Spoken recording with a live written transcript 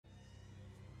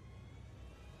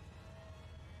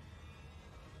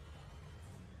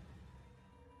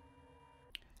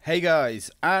Hey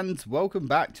guys, and welcome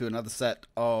back to another set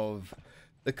of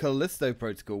the Calisto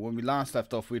protocol. When we last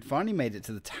left off, we'd finally made it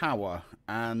to the tower,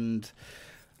 and,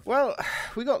 well,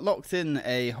 we got locked in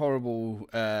a horrible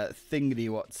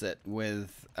thingity-what's-it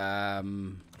with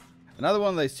another one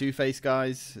of those two-faced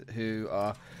guys who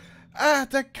are,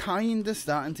 they're kind of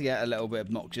starting to get a little bit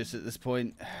obnoxious at this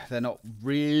point. They're not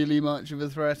really much of a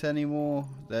threat anymore.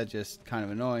 They're just kind of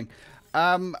annoying.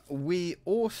 We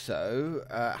also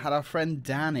had our friend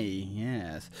Danny.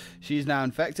 Yes, she's now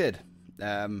infected.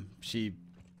 She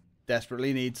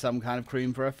desperately needs some kind of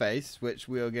cream for her face, which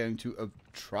we are going to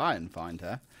try and find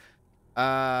her.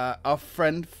 Our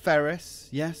friend Ferris,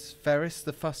 yes, Ferris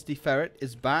the fusty ferret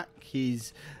is back.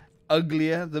 He's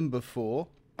uglier than before.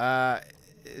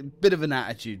 Bit of an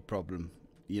attitude problem,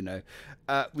 you know.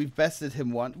 We've bested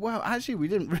him once. Well, actually, we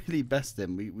didn't really best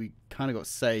him. We kind of got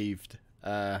saved.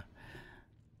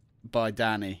 By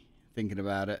Danny, thinking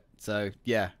about it. So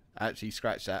yeah, actually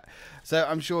scratch that. So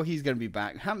I'm sure he's going to be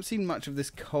back. Haven't seen much of this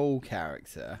Cole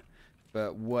character,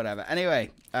 but whatever.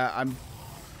 Anyway,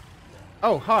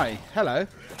 oh, hi. Hello.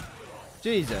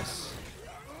 Jesus.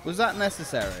 Was that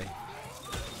necessary?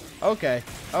 Okay.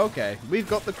 Okay. We've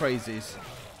got the crazies.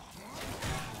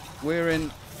 We're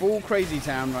in full crazy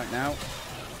town right now.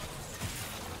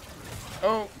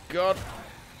 Oh, God.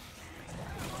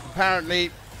 Apparently,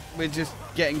 we're just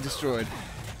getting destroyed.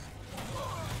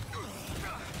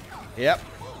 Yep,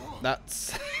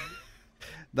 that's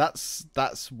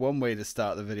that's one way to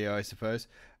start the video, I suppose.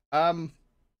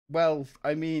 Well,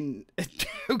 I mean,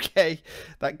 okay,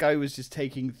 that guy was just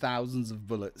taking thousands of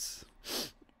bullets.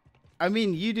 I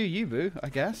mean, you do you, boo. I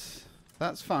guess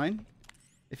that's fine.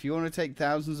 If you want to take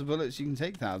thousands of bullets, you can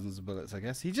take thousands of bullets. I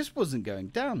guess he just wasn't going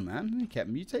down, man. He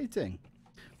kept mutating.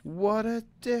 What a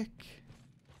dick.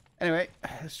 Anyway,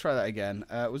 let's try that again.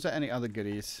 Was there any other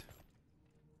goodies?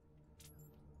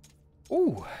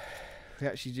 Ooh, we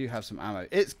actually do have some ammo.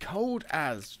 It's cold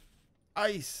as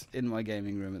ice in my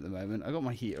gaming room at the moment. I got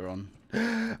my heater on.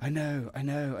 I know,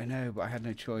 but I had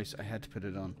no choice. I had to put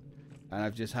it on. And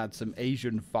I've just had some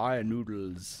Asian fire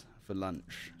noodles for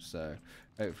lunch. So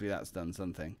hopefully that's done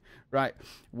something. Right,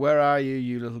 where are you,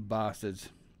 you little bastards?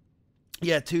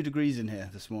 Yeah, 2 degrees in here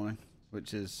this morning,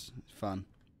 which is fun.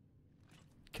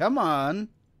 Come on.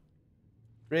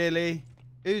 Really?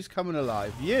 Who's coming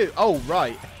alive? You. Oh,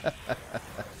 right.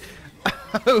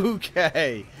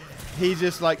 Okay. He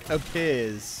just, like,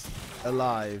 appears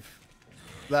alive.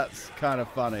 That's kind of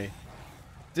funny.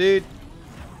 Dude,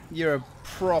 you're a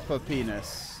proper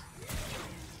penis.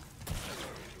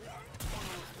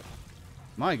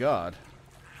 My God.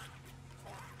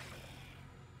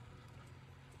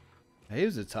 He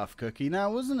was a tough cookie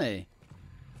now, wasn't he?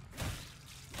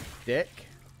 Dick.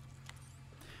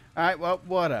 Alright, well,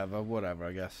 whatever,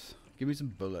 I guess. Give me some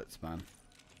bullets, man.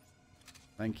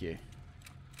 Thank you.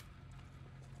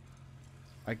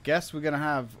 I guess we're going to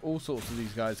have all sorts of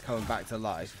these guys coming back to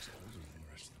life.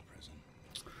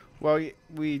 Well,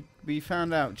 we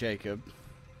found out, Jacob,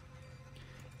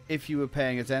 if you were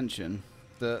paying attention,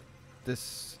 that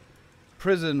this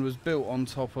prison was built on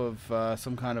top of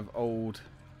some kind of old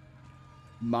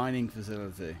mining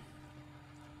facility.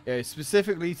 Yeah,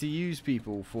 specifically to use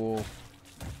people for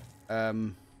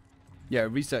yeah,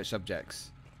 research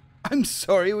subjects. I'm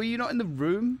sorry, were you not in the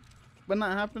room when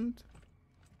that happened?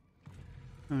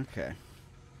 Okay.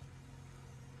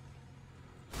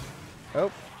 Oh.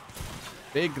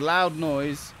 Big loud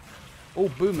noise. Oh,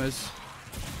 boomers.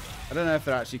 I don't know if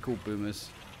they're actually called boomers.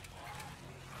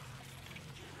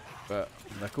 But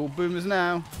they're called boomers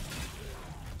now.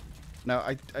 No,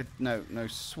 no,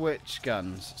 switch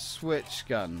guns. Switch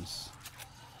guns.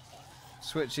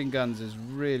 Switching guns is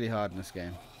really hard in this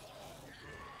game.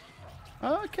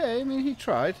 Okay, I mean, he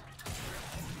tried.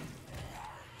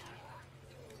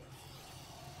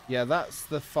 Yeah, that's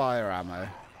the fire ammo.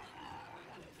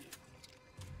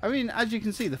 I mean, as you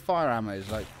can see, the fire ammo is,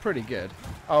 like, pretty good.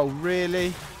 Oh,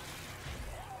 really?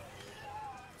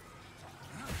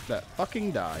 Look,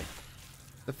 fucking die.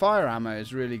 The fire ammo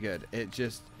is really good. It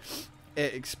just...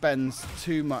 it expends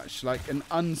too much, like, an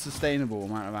unsustainable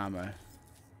amount of ammo.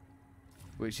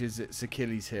 Which is its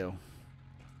Achilles heel.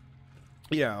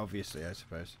 Yeah, obviously, I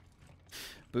suppose.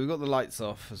 But we've got the lights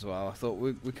off as well. I thought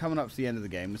we're coming up to the end of the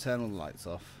game. We'll turn all the lights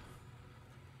off.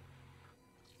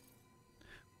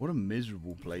 What a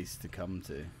miserable place to come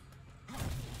to.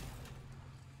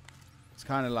 It's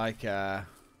kind of like the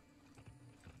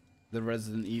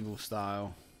Resident Evil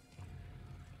style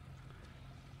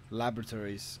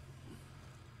laboratories.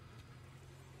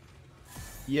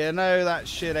 You know that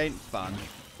shit ain't fun.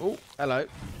 Oh, hello.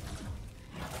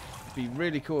 Be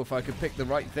really cool if I could pick the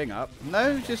right thing up.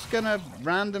 No, just gonna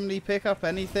randomly pick up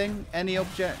anything, any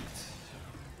object.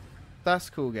 That's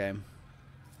a cool game.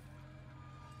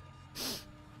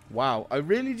 Wow, I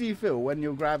really do feel when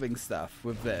you're grabbing stuff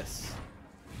with this,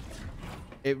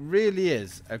 it really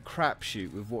is a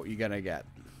crapshoot with what you're gonna get.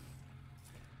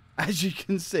 As you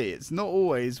can see, it's not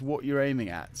always what you're aiming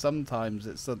at. Sometimes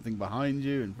it's something behind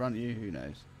you, in front of you, who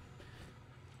knows.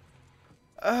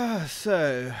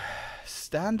 So,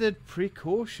 standard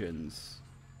precautions.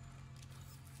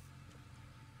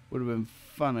 Would have been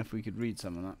fun if we could read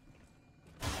some of that.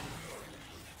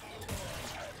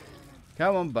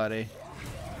 Come on, buddy.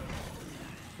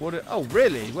 Oh,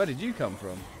 really? Where did you come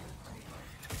from?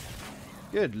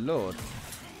 Good lord.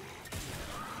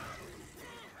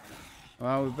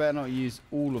 Well, we better not use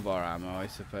all of our ammo, I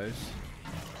suppose.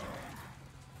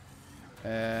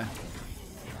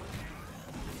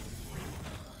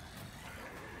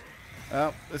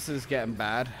 Well, this is getting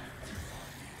bad.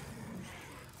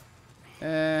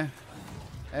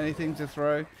 Anything to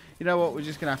throw? You know what? We're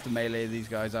just going to have to melee these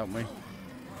guys, aren't we?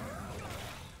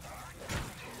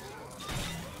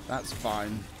 That's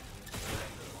fine.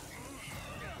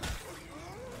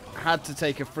 Had to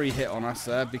take a free hit on us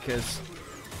there because...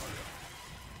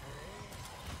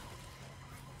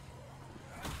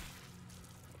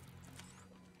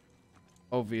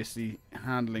 obviously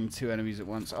handling 2 enemies at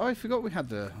once. Oh, I forgot we had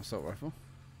the assault rifle.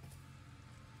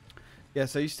 Yeah,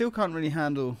 so you still can't really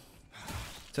handle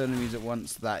 2 enemies at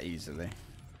once that easily.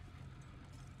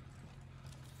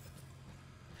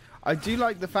 I do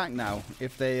like the fact now,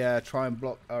 if they try and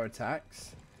block our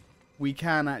attacks, we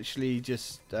can actually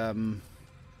just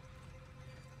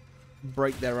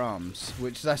break their arms,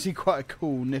 which is actually quite a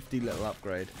cool, nifty little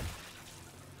upgrade.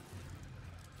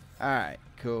 Alright,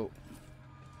 cool.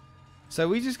 So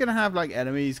we're just going to have like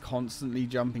enemies constantly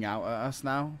jumping out at us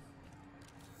now?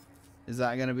 Is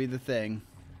that going to be the thing?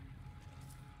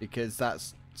 Because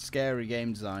that's scary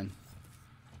game design.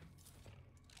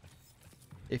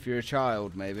 If you're a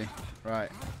child, maybe. Right,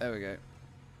 there we go.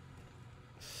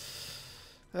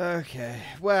 Okay,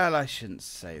 well, I shouldn't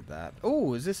say that.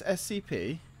 Oh, is this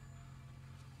SCP?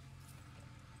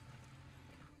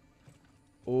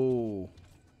 Oh.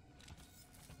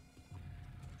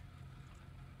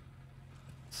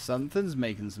 Something's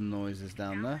making some noises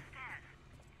down there.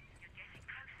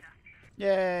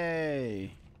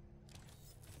 Yay!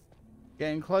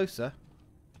 Getting closer.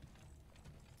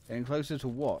 Getting closer to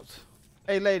what?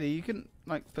 Hey lady, you can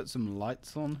like put some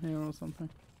lights on here or something?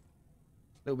 A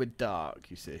little bit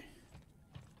dark, you see.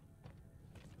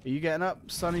 Are you getting up,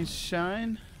 sunny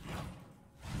shine?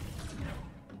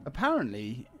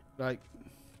 Apparently, like,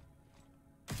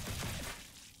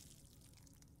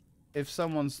 if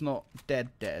someone's not dead,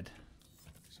 Some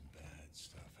bad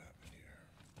stuff happened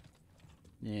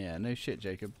here. Yeah, no shit,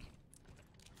 Jacob.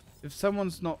 If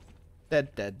someone's not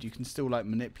dead, you can still like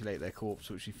manipulate their corpse,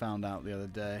 which we found out the other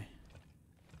day.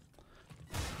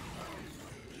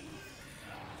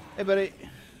 Hey, buddy.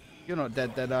 You're not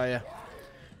dead, are you?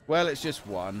 Well, it's just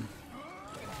one.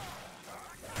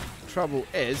 Trouble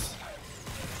is,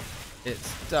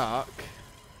 it's dark.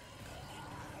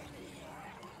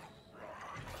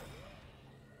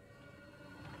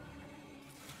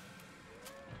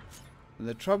 And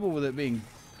the trouble with it being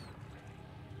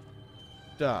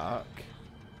dark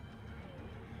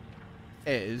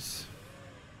is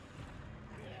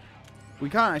we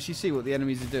can't actually see what the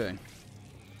enemies are doing.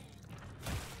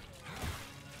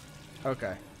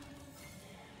 Okay.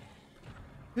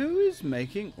 Who is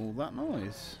making all that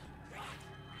noise?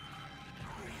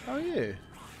 How are you?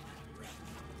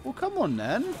 Well, come on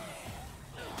then.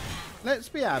 Let's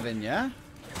be having ya.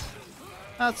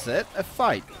 That's it. A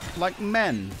fight. Like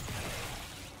men.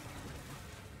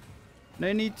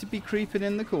 No need to be creeping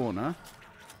in the corner.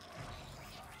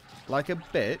 Like a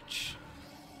bitch.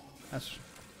 That's...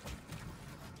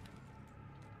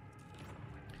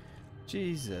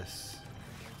 Jesus.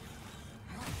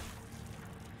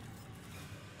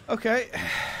 Okay.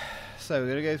 So we're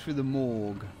going to go through the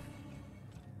morgue.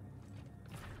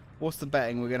 What's the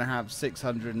betting? We're going to have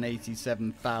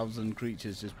 687,000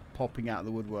 creatures just popping out of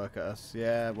the woodwork at us.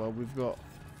 Yeah, well, we've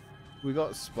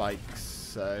got spikes,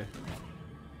 so...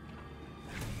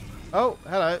 Oh,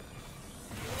 hello.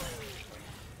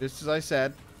 Just as I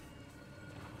said.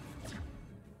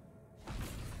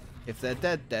 If they're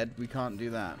dead, we can't do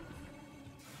that.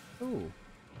 Oh.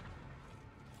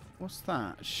 What's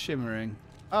that? Shimmering.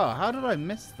 Oh, how did I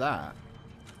miss that?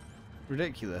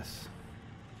 Ridiculous.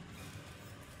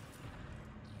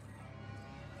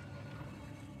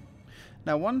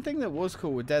 Now, one thing that was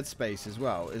cool with Dead Space as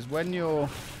well is when your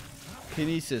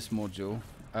Kinesis module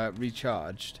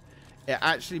recharged, It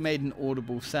actually made an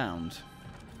audible sound.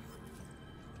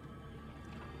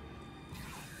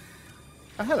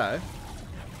 Oh, hello.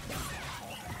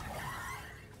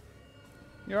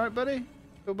 You alright, buddy?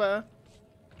 Feel better?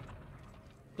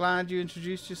 Glad you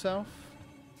introduced yourself?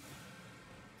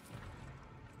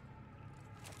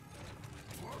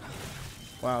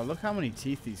 Wow, look how many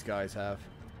teeth these guys have.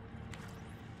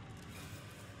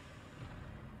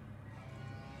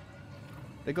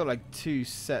 They got like 2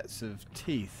 sets of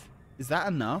teeth. Is that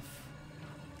enough?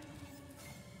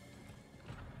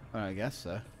 Well, I guess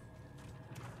so.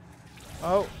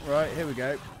 Oh, right, here we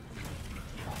go.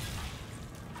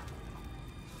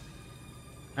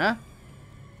 Huh?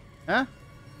 Huh?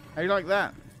 How you like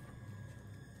that?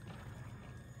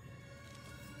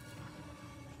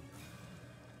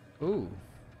 Ooh.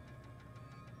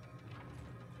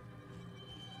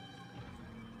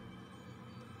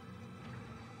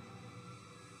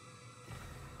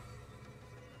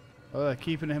 Oh, they're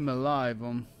keeping him alive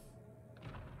on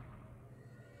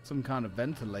some kind of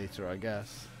ventilator, I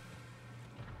guess.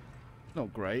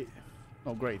 Not great.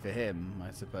 Not great for him,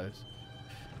 I suppose.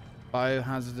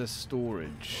 Biohazardous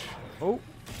storage. Oh.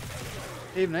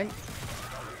 Evening.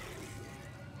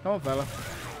 Come on, fella.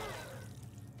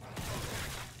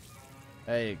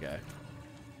 There you go.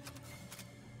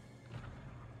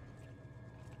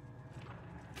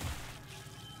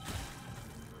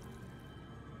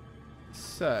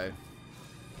 So,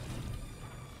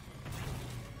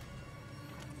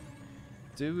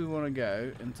 do we want to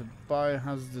go into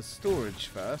biohazardous storage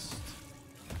first?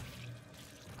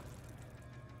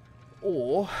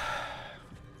 Or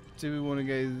do we want to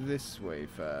go this way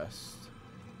first?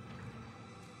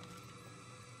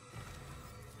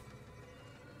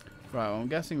 Right, well, I'm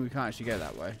guessing we can't actually go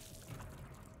that way.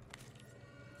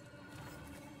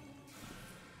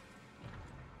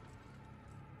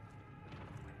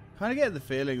 Kind of get the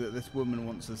feeling that this woman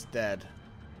wants us dead.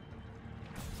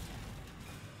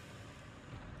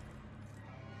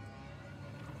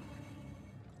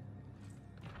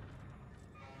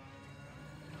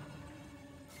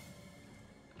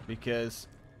 Because,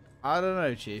 I don't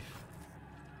know, Chief.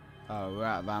 Oh, we're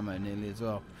out of ammo nearly as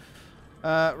well.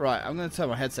 Right, I'm going to turn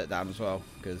my headset down as well,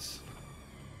 because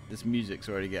this music's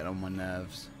already getting on my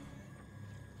nerves.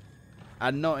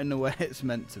 And not in the way it's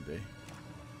meant to be.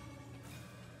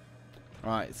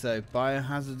 Right, so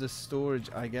biohazardous storage,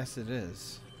 I guess it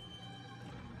is.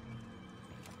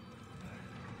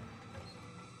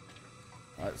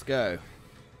 Let's go.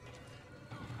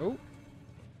 Oh.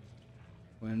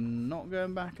 We're not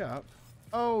going back up.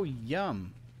 Oh,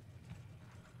 yum.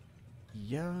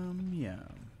 Yum, yum.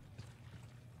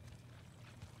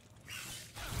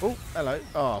 Oh, hello.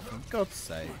 Oh, for God's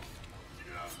sake.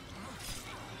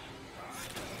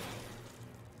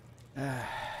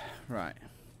 Right.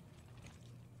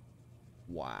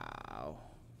 Wow.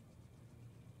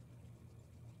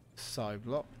 Side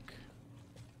block.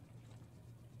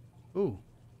 Ooh.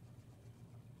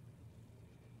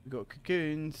 We got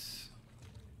cocoons.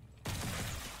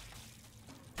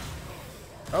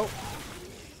 Oh.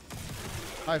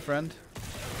 Hi, friend.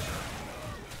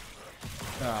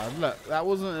 Ah, look, that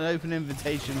wasn't an open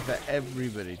invitation for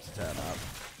everybody to turn up.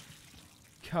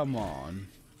 Come on.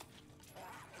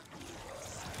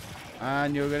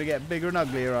 And you're going to get bigger and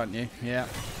uglier, aren't you? Yeah.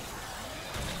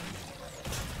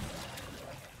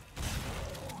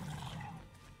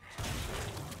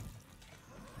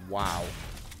 Wow.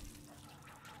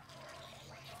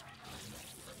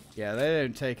 Yeah, they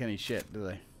don't take any shit, do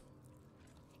they?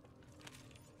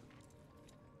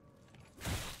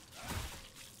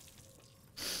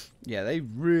 Yeah, they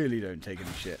really don't take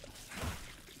any shit.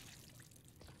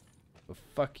 But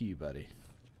fuck you, buddy.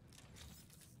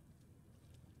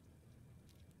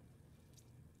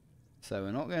 So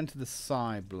we're not going to the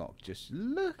side block. Just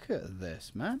look at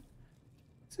this, man.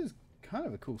 This is kind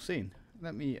of a cool scene.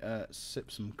 Let me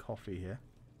sip some coffee here.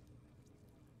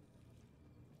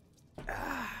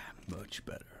 Ah, much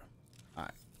better.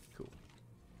 Alright, cool.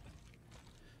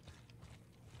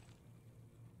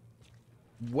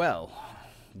 Well,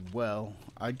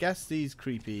 I guess these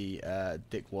creepy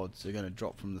dickwads are going to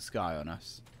drop from the sky on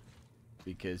us.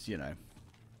 Because, you know.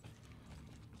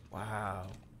 Wow.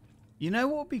 You know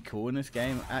what would be cool in this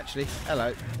game, actually?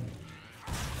 Hello.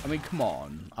 I mean, come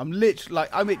on. I'm literally, like,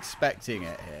 I'm expecting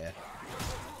it here.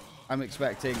 I'm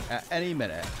expecting at any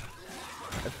minute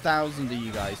 1,000 of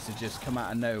you guys to just come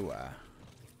out of nowhere.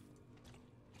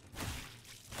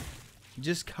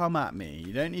 Just come at me.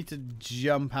 You don't need to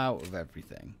jump out of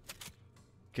everything.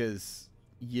 Because,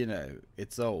 you know,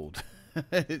 it's old.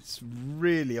 It's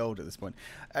really old at this point.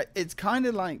 It's kind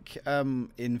of like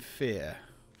in Fear.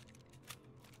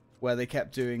 where they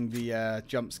kept doing the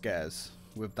jump scares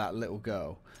with that little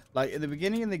girl. Like, in the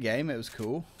beginning of the game, it was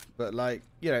cool, but, like,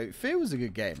 you know, Fear was a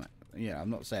good game. You know, I'm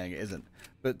not saying it isn't.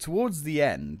 But towards the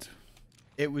end,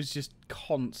 it was just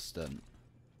constant.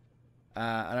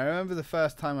 And I remember the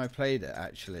first time I played it,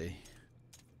 actually.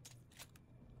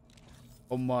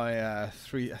 On my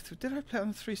did I play it on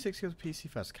the 360 or the PC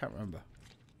first? I can't remember.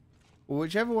 Well,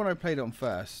 whichever one I played it on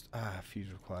first. Fuse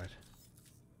required.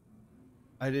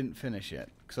 I didn't finish it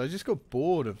because I just got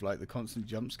bored of like the constant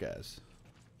jump scares.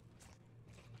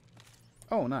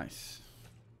 Oh, nice.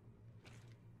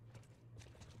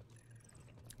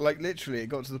 Like literally, it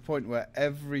got to the point where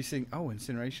every single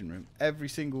incineration room, every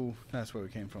single that's where we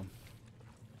came from.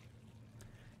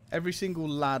 Every single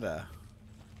ladder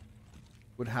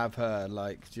would have her,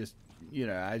 like, just, you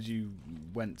know, as you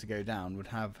went to go down, would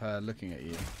have her looking at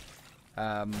you.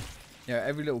 You know,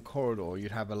 every little corridor,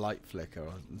 you'd have a light flicker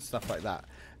and stuff like that.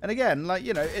 And again, like,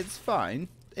 you know, it's fine.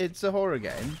 It's a horror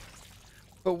game.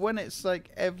 But when it's, like,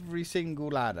 every single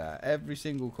ladder, every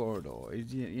single corridor,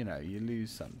 you know, you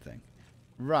lose something.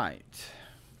 Right.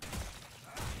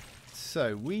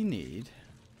 So, we need...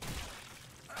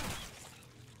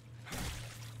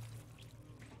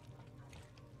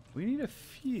 We need a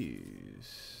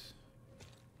fuse.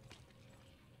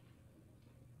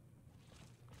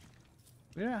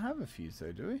 We don't have a fuse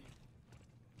though, do we?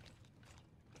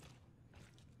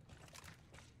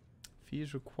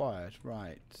 Fuse required,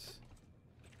 right.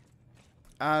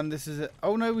 And this is it.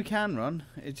 Oh no, we can run.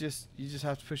 You just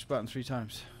have to push the button 3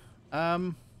 times.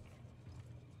 I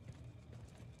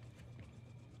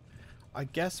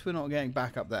guess we're not getting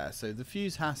back up there, so the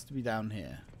fuse has to be down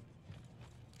here.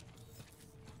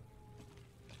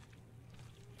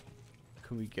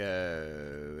 Can we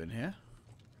go in here?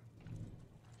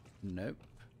 Nope.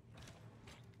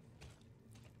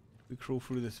 We crawl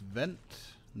through this vent?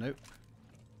 Nope.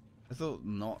 I thought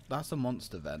not. That's a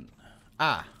monster vent.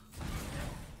 Ah!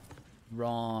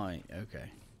 Right,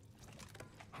 okay.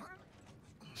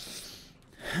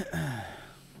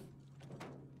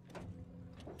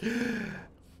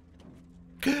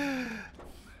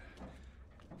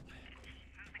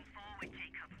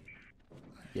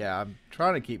 Yeah, I'm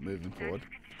trying to keep moving forward.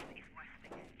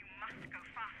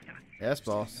 Yes,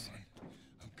 boss.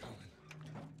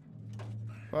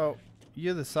 Well,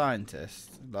 you're the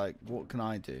scientist. Like, what can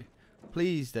I do?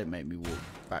 Please don't make me walk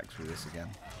back through this again.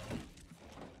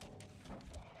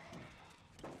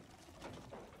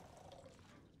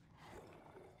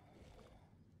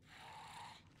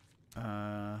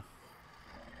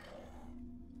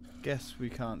 Guess we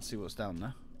can't see what's down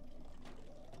there.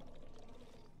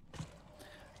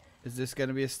 Is this going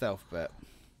to be a stealth bit?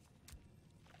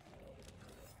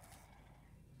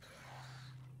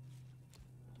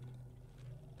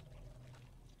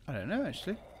 I don't know,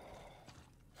 actually.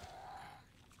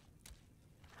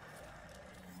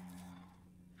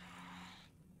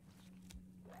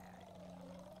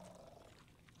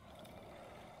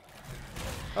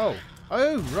 Oh.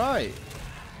 Oh, right.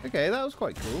 Okay, that was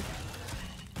quite cool.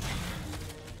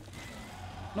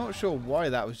 Not sure why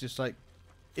that was just, like,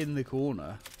 in the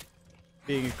corner.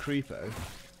 Being a creepo.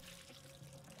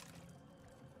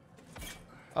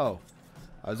 Oh.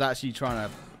 I was actually trying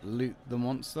to loot the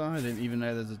monster. I didn't even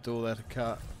know there's a door there to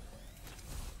cut.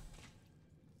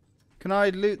 Can I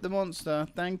loot the monster?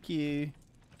 Thank you.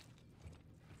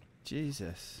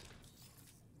 Jesus.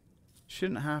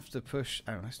 Shouldn't have to push...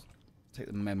 Oh, let's take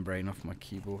the membrane off my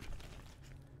keyboard.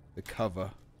 The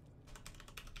cover.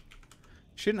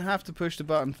 Shouldn't have to push the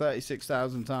button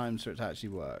 36,000 times for it to actually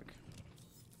work.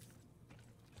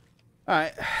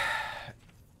 Alright.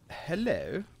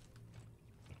 Hello?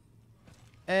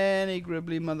 Any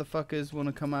gribbly motherfuckers want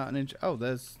to come out and... Oh,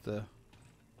 there's the...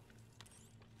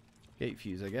 gate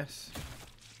fuse, I guess.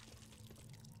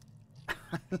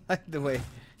 I like the way...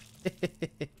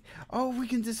 Oh, we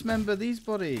can dismember these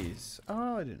bodies.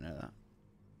 Oh, I didn't know that.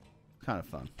 Kind of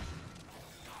fun.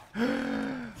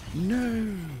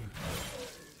 No!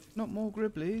 Not more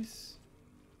gribblies.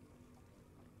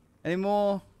 Any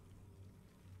more?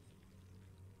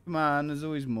 Come on, there's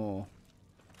always more.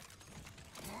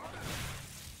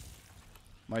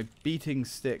 My beating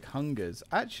stick hungers.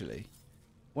 Actually,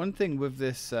 one thing with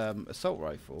this assault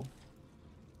rifle,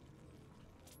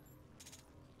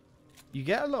 you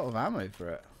get a lot of ammo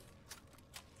for it.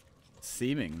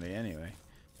 Seemingly, anyway.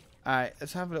 Alright,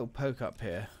 let's have a little poke up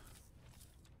here.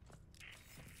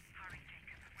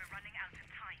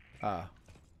 Ah.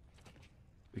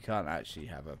 We can't actually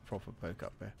have a proper poke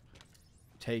up here.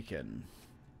 Taken.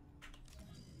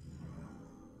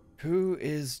 Who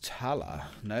is Tala?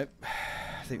 Nope.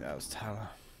 I think that was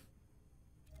Tala.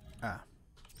 Ah.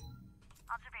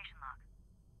 Observation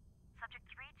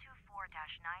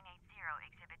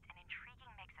exhibits an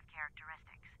intriguing mix of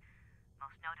characteristics,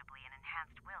 most notably an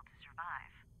enhanced will to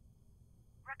survive.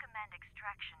 Recommend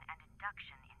extraction and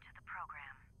induction into the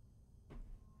program.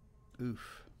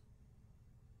 Oof.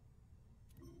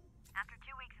 After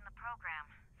 2 weeks in the program,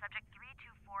 Subject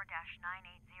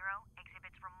 324-980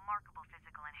 exhibits remarkable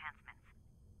physical enhancements,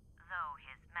 though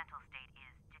his mental state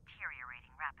is deteriorating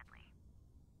rapidly.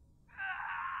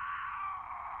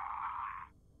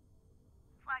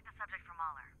 Flag the subject for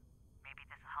Mahler. Maybe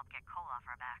this will help get coal off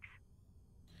our backs.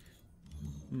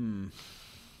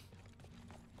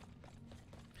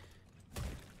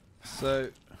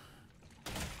 So,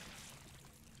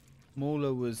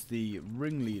 Mahler was the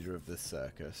ringleader of this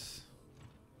circus.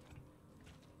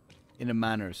 In a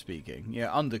manner of speaking.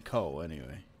 Yeah, under Cole,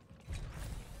 anyway.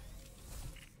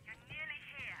 You're nearly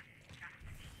here. Just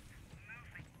keep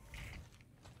moving.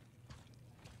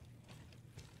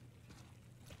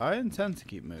 I intend to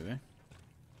keep moving.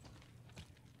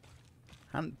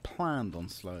 Hadn't planned on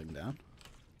slowing down.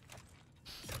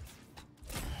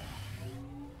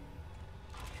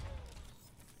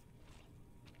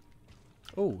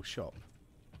 Oh, shop.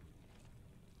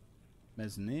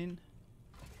 Mezzanine.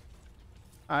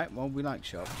 Alright, well, we like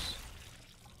shops.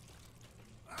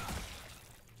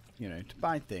 You know, to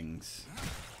buy things.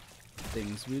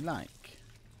 Things we like.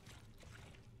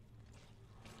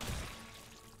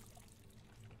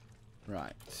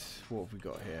 Right, what have we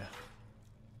got here?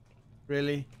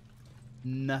 Really?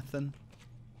 Nothing?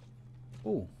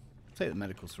 Oh, take the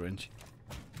medical syringe.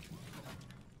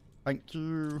 Thank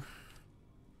you.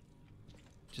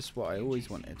 Just what I always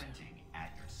wanted.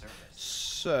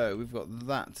 So, we've got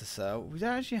that to sell. We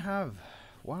don't actually have...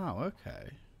 Wow,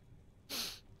 okay.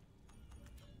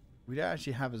 We don't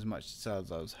actually have as much to sell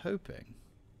as I was hoping.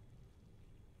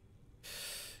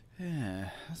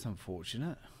 Yeah, that's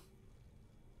unfortunate.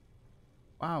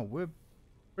 Wow, we're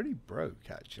pretty broke,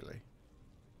 actually.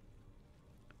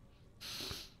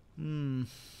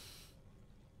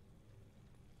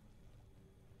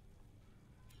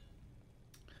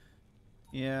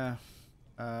 Yeah.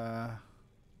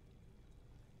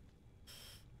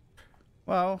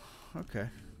 Well, okay.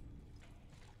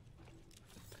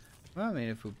 Well, I mean,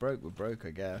 if we're broke,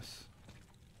 I guess.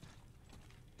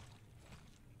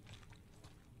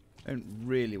 I don't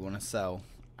really want to sell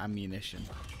ammunition.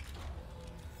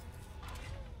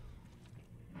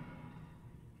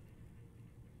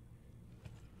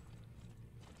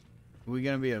 Are we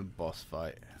going to be in a boss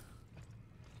fight?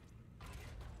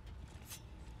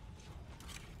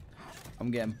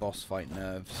 I'm getting boss fight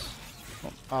nerves.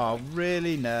 Oh,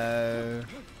 really? No.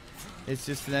 It's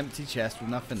just an empty chest with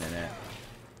nothing in it.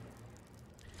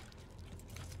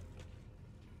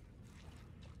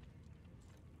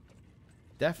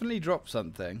 Definitely dropped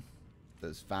something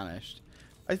that's vanished.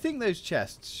 I think those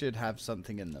chests should have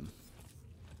something in them.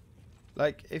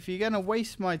 Like, if you're going to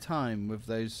waste my time with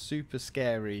those super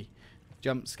scary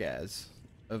jump scares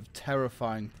of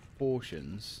terrifying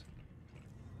proportions.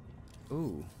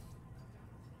 Ooh.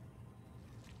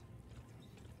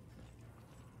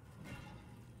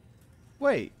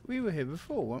 Wait, we were here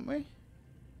before, weren't we?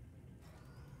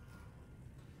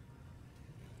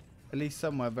 At least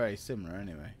somewhere very similar,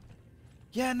 anyway.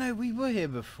 Yeah, no, we were here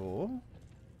before.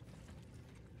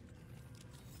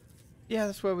 Yeah,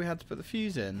 that's where we had to put the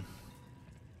fuse in.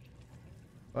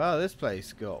 Well, this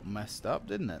place got messed up,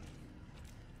 didn't it?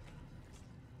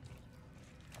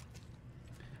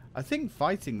 I think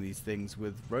fighting these things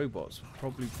with robots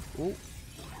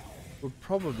would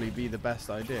probably be the best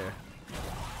idea.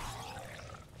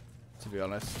 To be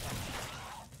honest.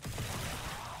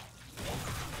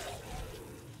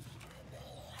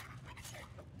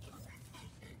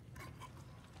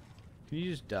 Can you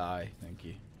just die? Thank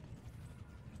you.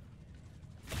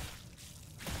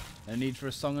 No need for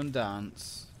a song and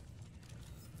dance.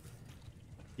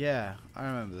 Yeah, I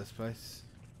remember this place.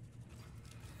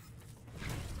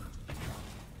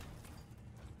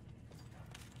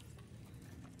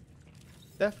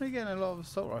 Definitely getting a lot of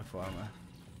assault rifle ammo.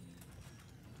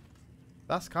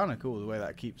 That's kind of cool, the way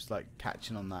that keeps, like,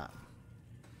 catching on that.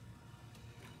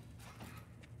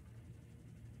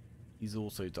 He's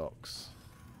also Docs.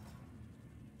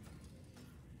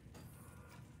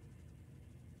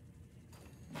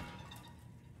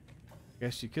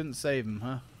 Guess you couldn't save him,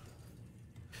 huh?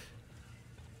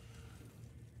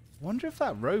 Wonder if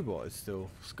that robot is still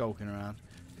skulking around.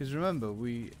 Because remember,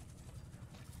 we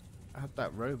had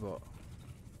that robot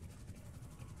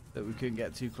that we couldn't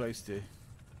get too close to.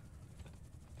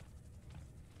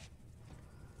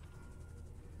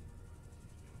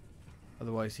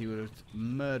 Otherwise he would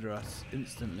murder us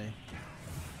instantly.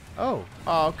 Oh!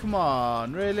 Oh, come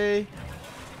on, really?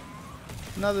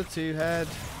 Another 2-head.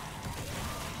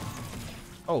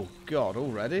 Oh god,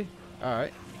 already?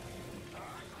 Alright.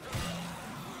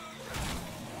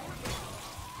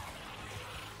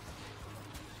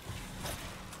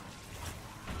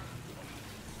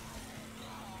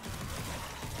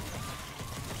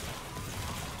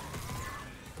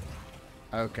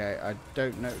 Okay, I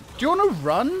don't know. Do you want to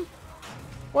run?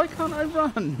 Why can't I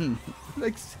run?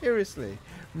 Like, seriously.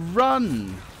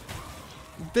 Run!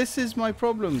 This is my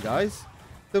problem, guys.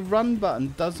 The run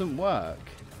button doesn't work.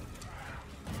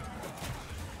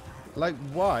 Like,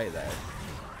 why, though?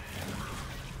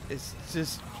 It's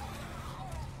just...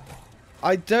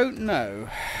 I don't know.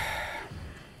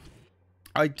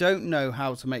 I don't know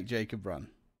how to make Jacob run.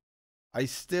 I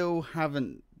still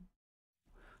haven't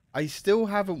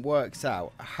worked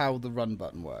out how the run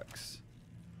button works.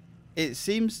 It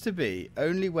seems to be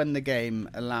only when the game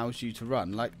allows you to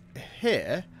run. Like,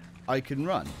 here, I can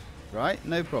run, right?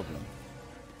 No problem.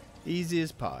 Easy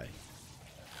as pie.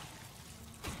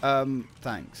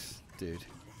 Thanks, dude.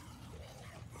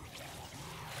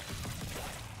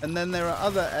 And then there are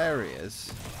other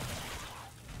areas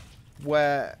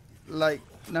where, like,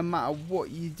 no matter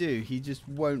what you do, he just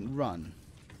won't run.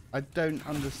 I don't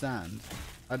understand.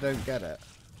 I don't get it.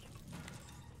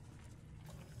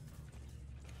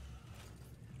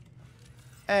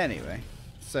 Anyway,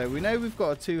 so we know we've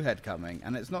got a 2-head coming,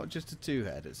 and it's not just a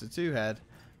 2-head, it's a 2-head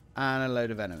and a load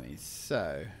of enemies.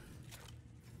 So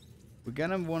we're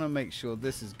gonna want to make sure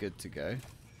this is good to go.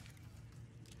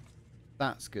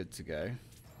 That's good to go.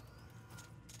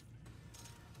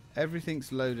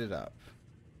 Everything's loaded up.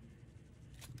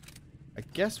 I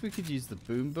guess we could use the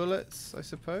boom bullets, I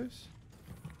suppose.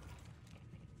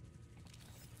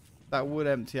 That would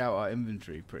empty out our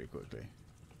inventory pretty quickly.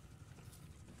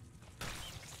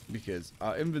 Because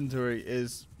our inventory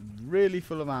is really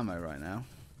full of ammo right now.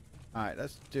 Alright,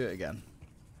 let's do it again.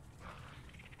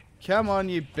 Come on,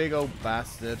 you big old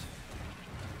bastard.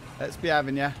 Let's be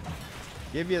having ya.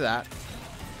 Give you that.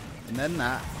 And then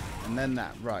that. And then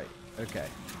that. Right. Okay.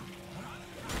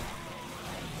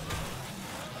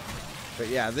 But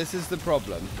yeah, this is the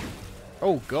problem.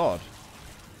 Oh, God.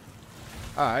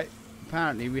 Alright.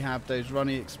 Apparently we have those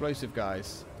runny explosive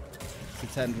guys to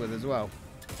tend with as well.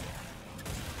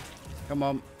 Come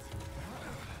on.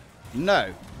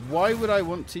 No. Why would I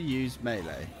want to use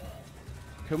melee?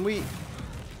 Can we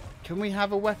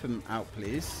have a weapon out,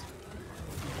 please?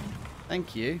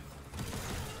 Thank you.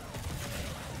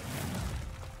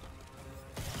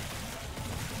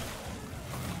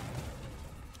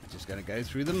 I'm just going to go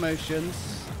through the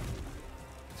motions.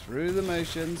 Through the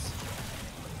motions.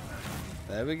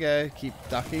 There we go. Keep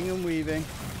ducking and weaving.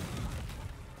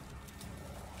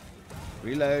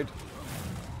 Reload.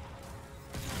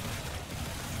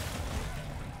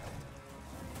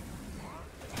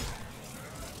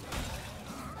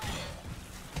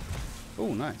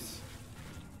 Oh, nice.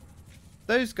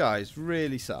 Those guys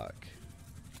really suck.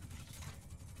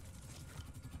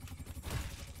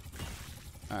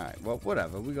 Alright, well,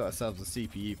 whatever. We got ourselves a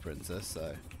CPU printer,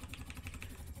 so...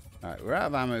 Alright, we're out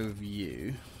of ammo with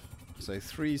you. So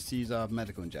 3's to use our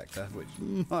medical injector, which,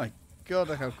 my god,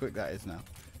 look how quick that is now.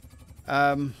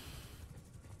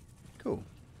 Cool.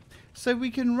 So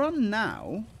we can run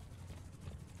now.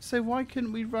 So why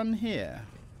couldn't we run here?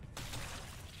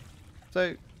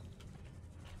 So...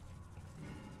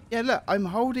 Yeah, look, I'm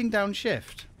holding down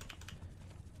shift.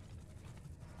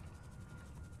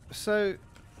 So...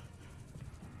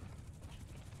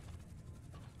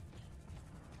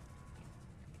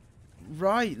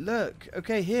 Right, look.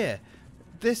 Okay, here.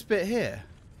 This bit here.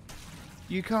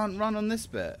 You can't run on this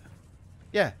bit.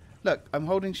 Yeah, look, I'm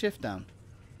holding shift down.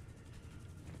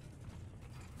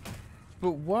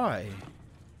 But why?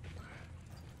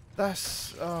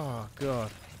 That's... Oh, God.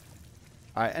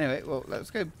 Alright, anyway, well, let's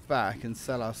go back and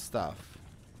sell our stuff.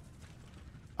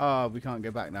 Oh, we can't go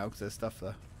back now because there's stuff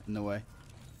there in the way.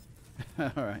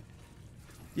 Alright.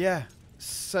 Yeah,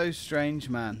 so strange,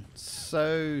 man.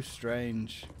 So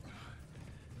strange.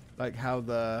 Like how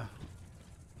the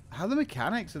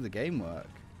mechanics of the game work.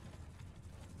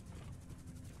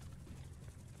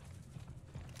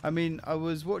 I mean, I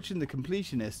was watching the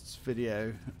Completionists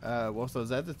video whilst I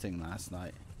was editing last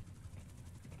night.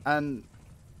 And...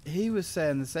 he was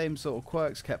saying the same sort of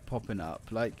quirks kept popping up,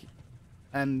 like,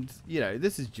 and, you know,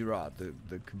 this is Gerard, the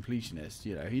completionist,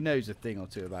 you know, he knows a thing or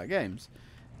two about games.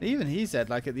 And even he said,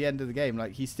 like, at the end of the game,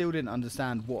 like, he still didn't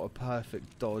understand what a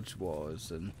perfect dodge was,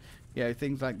 and, you know,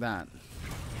 things like that.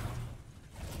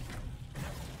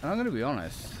 And I'm going to be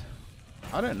honest,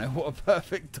 I don't know what a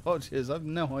perfect dodge is, I have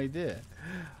no idea.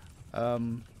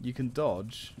 You can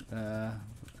dodge,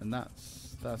 and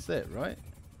that's it, right?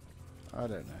 I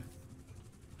don't know.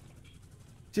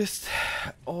 Just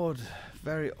odd,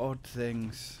 very odd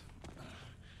things.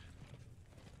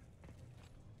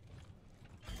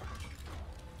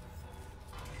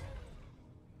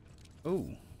 Ooh.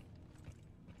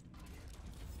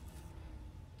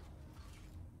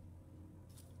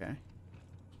 Okay.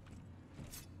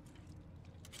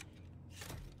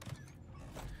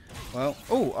 Well,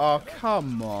 oh,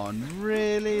 come on.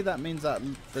 Really? That means that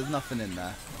there's nothing in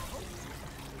there.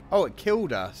 Oh, it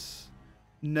killed us.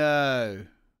 No.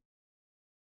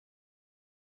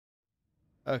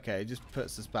 Okay, it just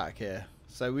puts us back here.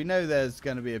 So we know there's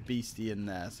going to be a beastie in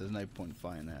there, so there's no point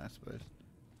fighting it, I suppose.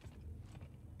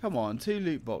 Come on, 2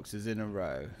 loot boxes in a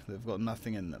row. They've got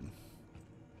nothing in them.